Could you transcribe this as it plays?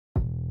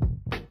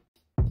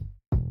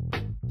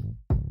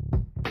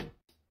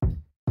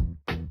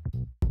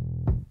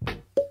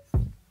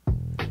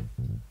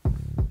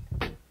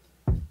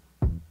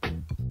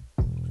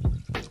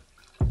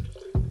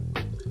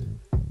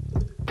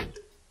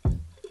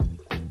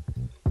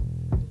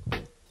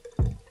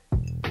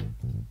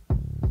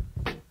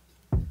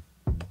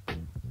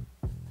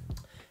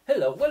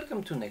Hello,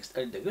 welcome to next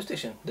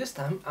degustation. This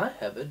time I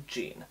have a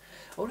gin,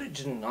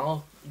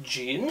 original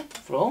gin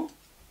from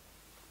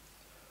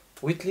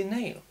Whitley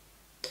Neill.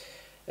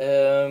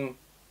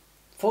 43%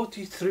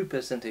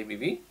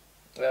 ABV.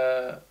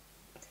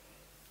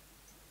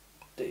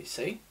 They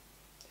say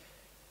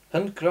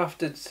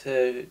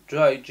handcrafted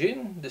dry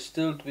gin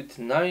distilled with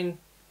 9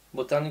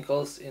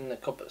 botanicals in a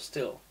copper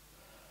still.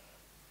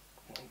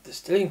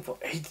 Distilling for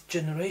 8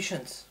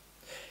 generations.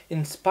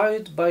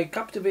 Inspired by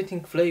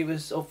captivating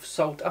flavors of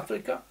South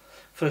Africa,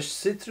 fresh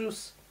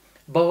citrus,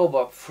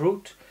 baobab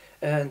fruit,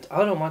 and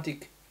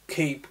aromatic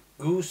Cape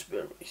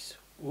gooseberries.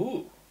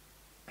 Ooh!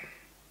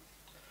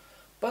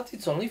 But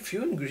it's only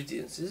few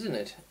ingredients, isn't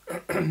it?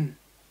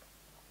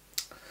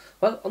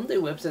 Well, on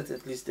their website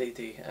at least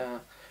they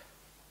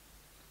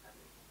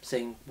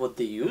saying what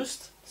they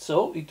used.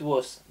 So it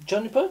was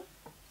juniper,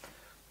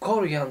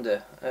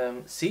 coriander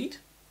seed,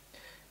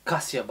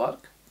 cassia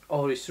bark,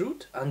 Orris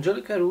root,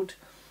 Angelica root,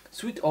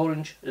 sweet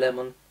orange,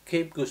 lemon,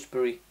 Cape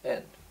gooseberry,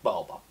 and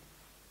baobab.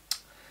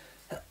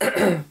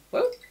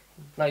 Well,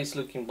 nice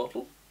looking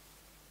bottle.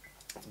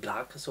 It's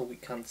black, so we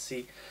can't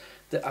see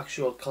the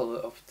actual color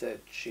of the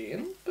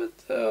gin, but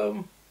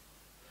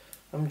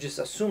I'm just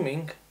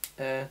assuming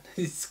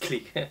it's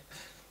clear.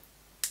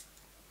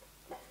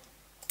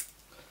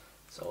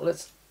 So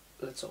let's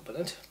open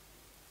it.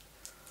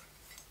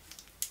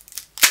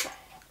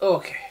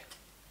 Okay,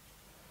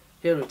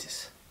 here it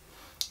is.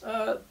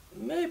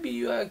 Maybe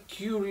you are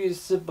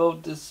curious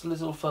about this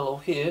little fellow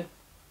here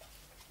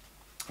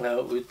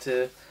with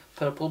the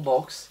purple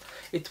box.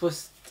 It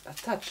was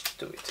attached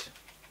to it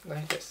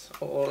like this,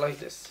 or like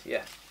this,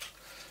 yeah,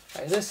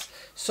 like this.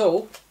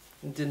 So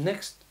the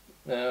next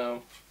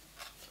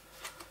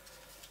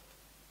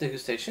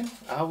degustation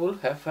I will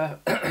have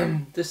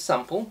this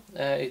sample.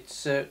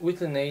 It's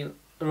Whitley Neill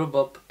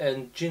rhubarb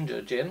and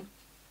ginger gin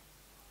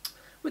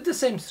with the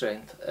same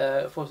strength,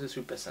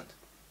 43%.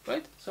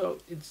 Right, so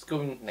it's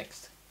going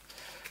next.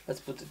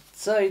 Let's put it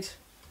aside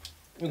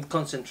and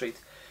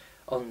concentrate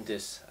on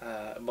this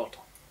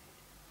bottle.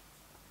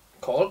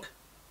 Cork,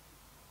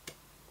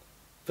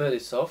 very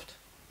soft.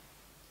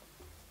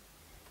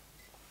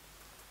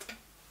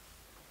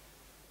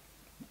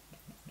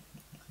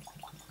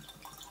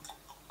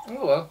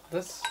 Oh well,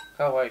 that's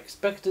how I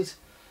expected.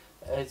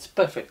 It's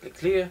perfectly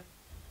clear.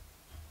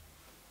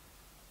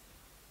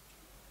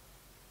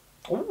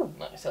 Oh,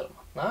 nice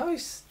aroma.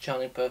 Nice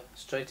juniper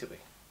straight away.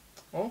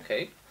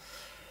 Okay.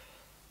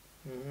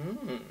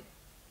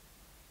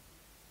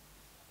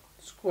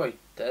 It's quite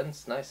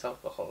dense, nice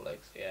alcohol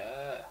legs.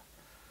 Yeah,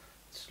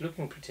 it's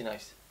looking pretty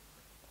nice.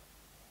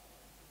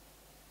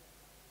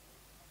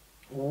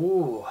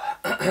 Ooh,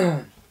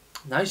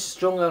 nice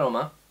strong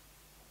aroma.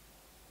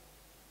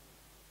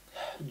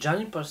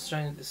 Juniper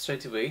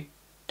straight away,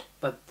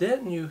 but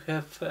then you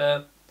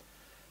have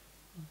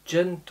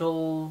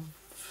gentle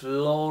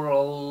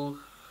floral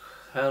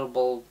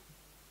herbal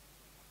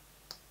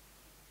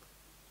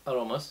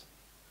aromas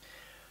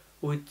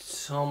with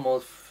some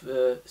of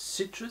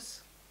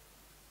citrus.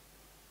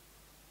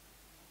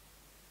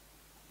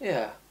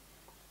 Yeah,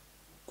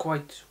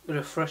 quite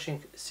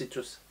refreshing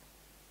citrus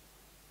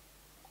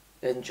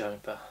and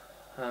juniper.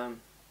 Well,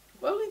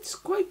 it's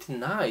quite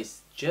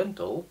nice,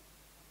 gentle,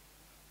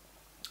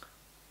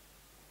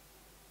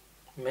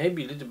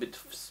 maybe a little bit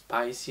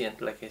spicy, and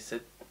like I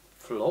said,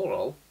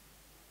 floral.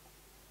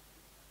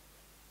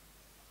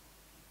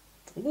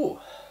 Ooh,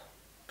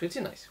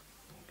 pretty nice.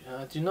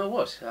 Do you know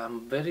what?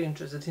 I'm very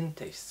interested in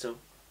taste, so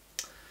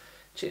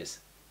cheers.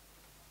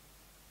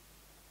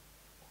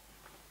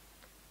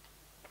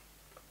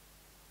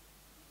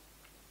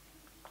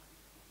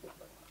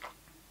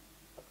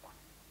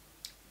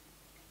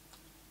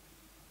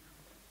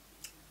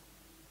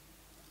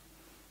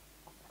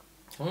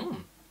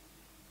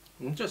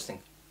 Interesting.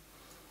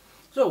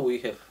 So we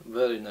have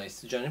very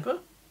nice juniper.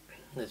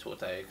 That's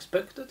what I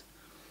expected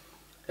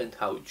and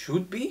how it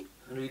should be,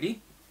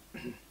 really.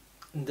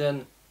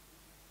 Then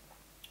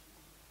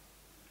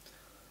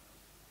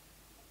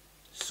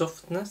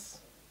softness,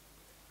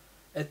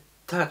 a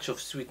touch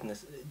of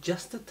sweetness,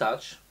 just a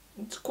touch.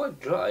 It's quite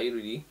dry,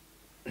 really,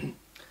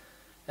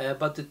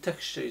 but the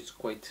texture is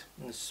quite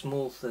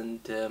smooth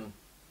and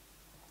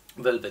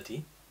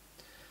velvety.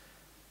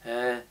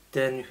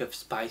 Then you have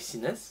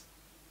spiciness,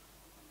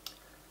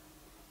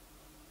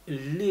 a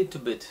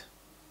little bit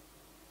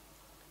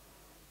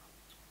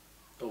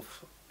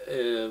of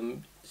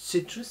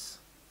citrus,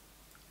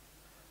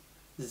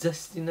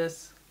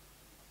 zestiness,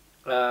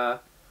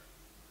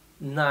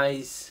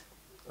 nice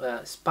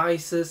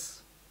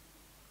spices,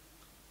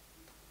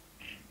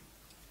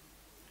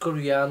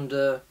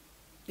 coriander,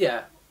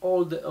 yeah,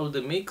 all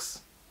the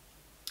mix.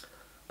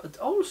 But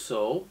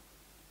also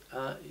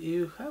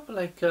you have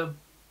like a,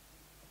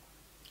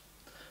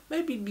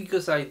 maybe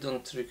because I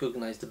don't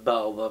recognize the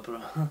baobab,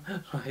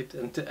 right,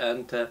 and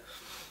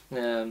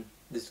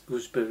these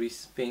gooseberry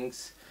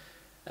things,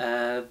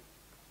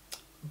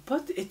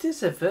 but it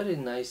is a very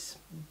nice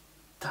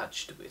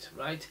touch to it,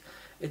 right?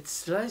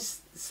 It's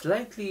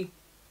slightly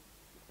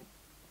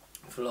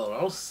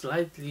floral,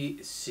 slightly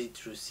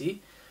citrusy,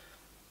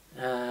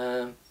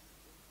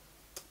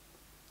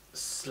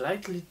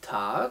 slightly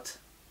tart,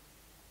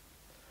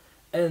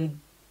 and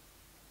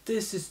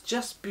this is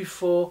just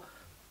before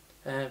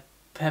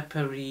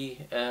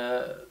peppery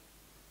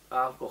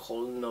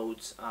alcohol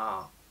notes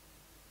are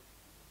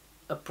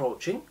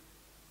approaching.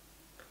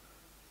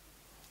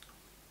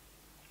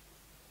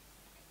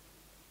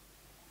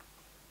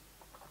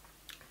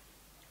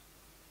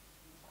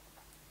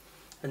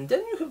 And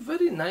then you have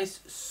very nice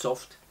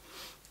soft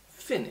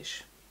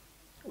finish,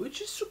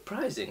 which is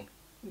surprising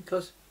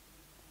because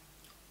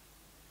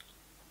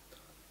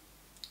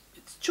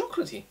it's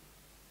chocolatey.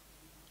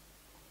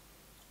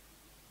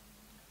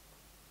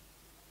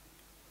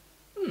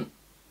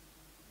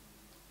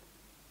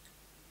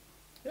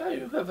 Yeah,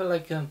 you have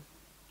like a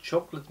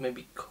chocolate,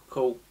 maybe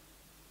cocoa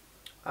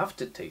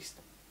aftertaste.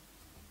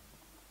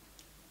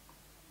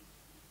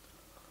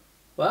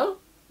 Well,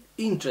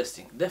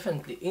 interesting,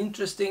 definitely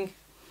interesting.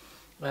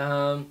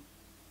 And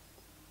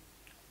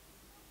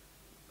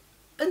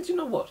you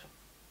know what?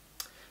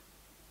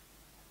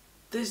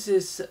 This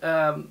is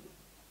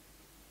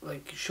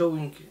like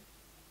showing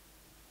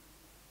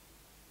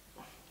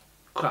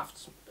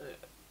crafts,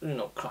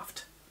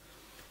 craft,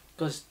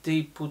 because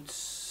they put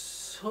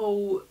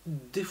so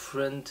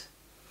different,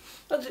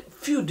 a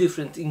few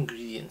different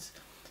ingredients,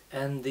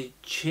 and they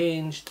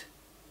changed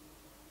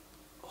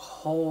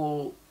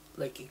whole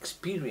like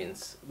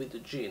experience with the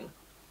gin,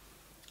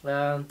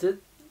 and that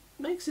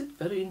makes it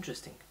very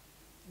interesting.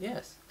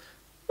 Yes,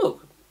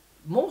 look,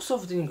 most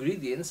of the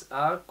ingredients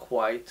are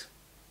quite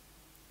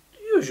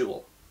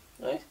usual,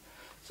 right?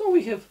 So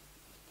we have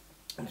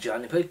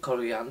Juniper,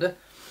 Coriander,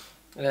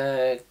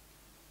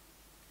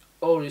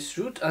 Orris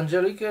root,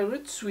 Angelica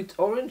root, sweet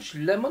orange,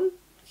 lemon.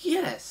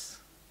 Yes.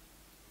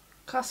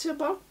 Cassia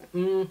bark?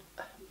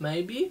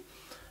 Maybe.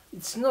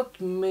 It's not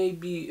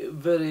maybe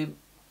very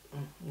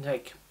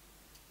like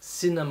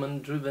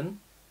cinnamon driven.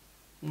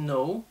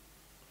 No.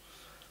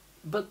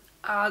 But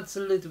adds a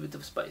little bit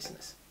of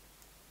spiciness.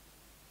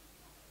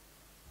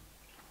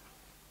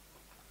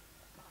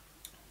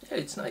 Yeah,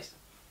 it's nice.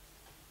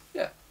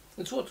 Yeah,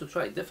 it's worth to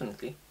try,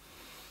 definitely.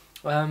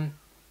 And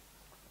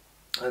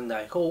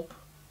I hope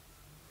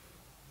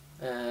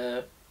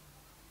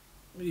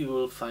we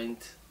will find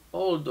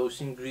all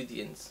those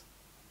ingredients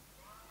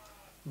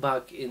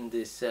back in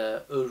this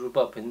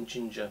rhubarb and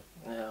ginger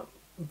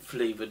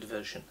flavored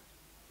version.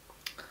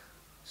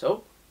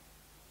 So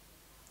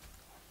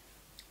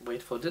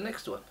wait for the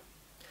next one.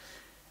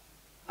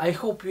 I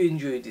hope you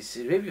enjoyed this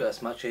review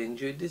as much as I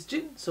enjoyed this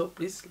gin, so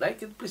please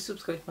like it, please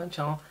subscribe my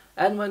channel,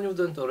 and when you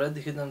don't already,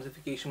 hit the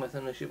notification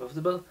button and shape of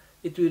the bell.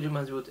 It will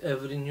remind you about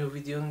every new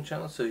video on the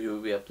channel, so you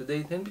will be up to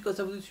date, and because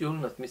of this you will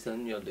not miss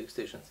any new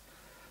degustations.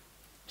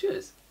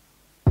 Cheers!